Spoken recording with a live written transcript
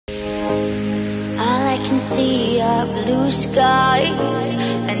can see our blue skies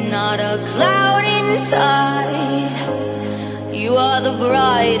and not a cloud inside. You are the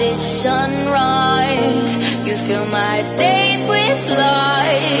brightest sunrise. You fill my days with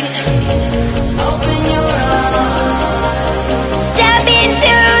light. Open your eyes, step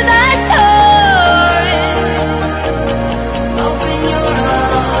into the sun. Open your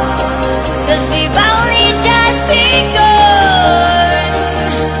eyes, 'cause we've only just begun.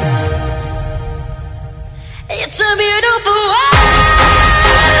 It's a beautiful world.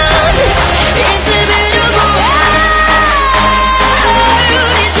 It's a beautiful world.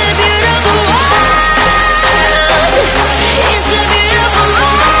 It's a beautiful world. It's a beautiful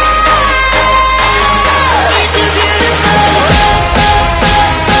world. It's a beautiful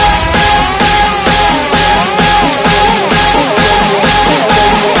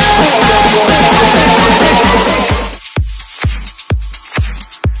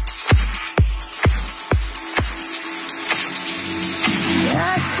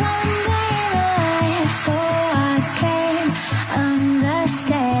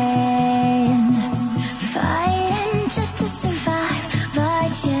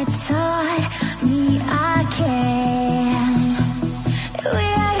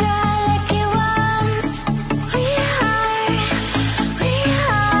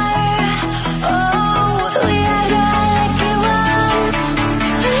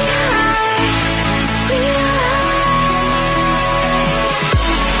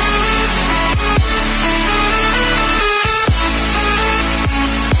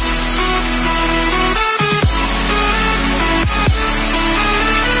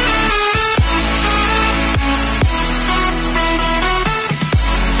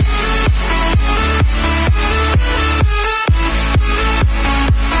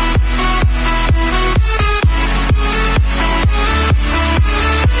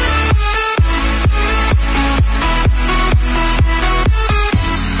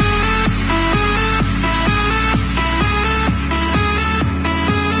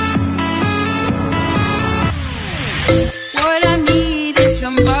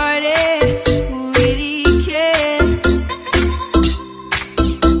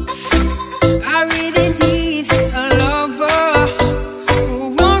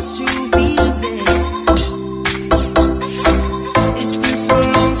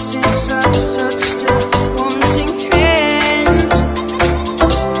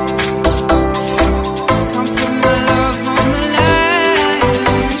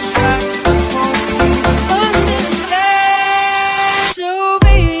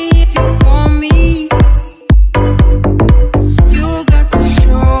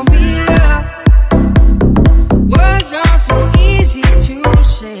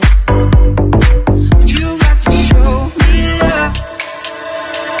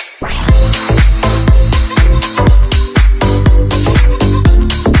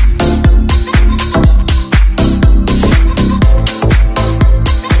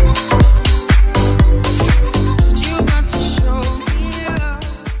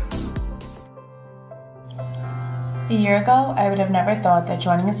A year ago, I would have never thought that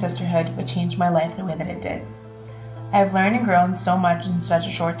joining a sisterhood would change my life the way that it did. I have learned and grown so much in such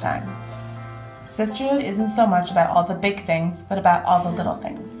a short time. Sisterhood isn't so much about all the big things, but about all the little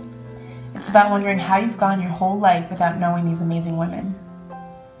things. It's about wondering how you've gone your whole life without knowing these amazing women.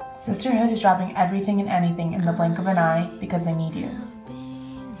 Sisterhood is dropping everything and anything in the blink of an eye because they need you.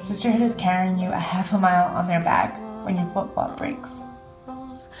 Sisterhood is carrying you a half a mile on their back when your flip-flop breaks.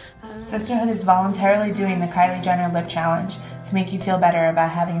 Sisterhood is voluntarily doing the Kylie Jenner lip challenge to make you feel better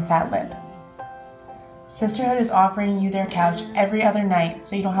about having a fat lip. Sisterhood is offering you their couch every other night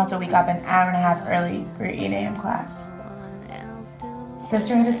so you don't have to wake up an hour and a half early for your 8 a.m. class.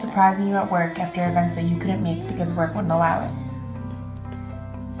 Sisterhood is surprising you at work after events that you couldn't make because work wouldn't allow it.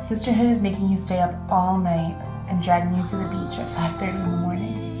 Sisterhood is making you stay up all night and dragging you to the beach at 5:30 in the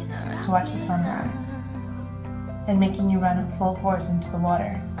morning to watch the sunrise, and making you run at full force into the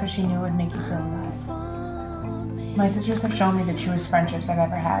water because she knew it would make you feel alive. My sisters have shown me the truest friendships I've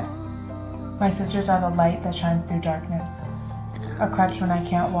ever had. My sisters are the light that shines through darkness, a crutch when I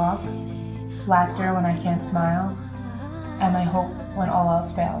can't walk, laughter when I can't smile, and my hope when all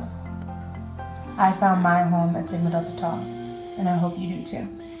else fails. I found my home at Sigma Delta Tau, and I hope you do too.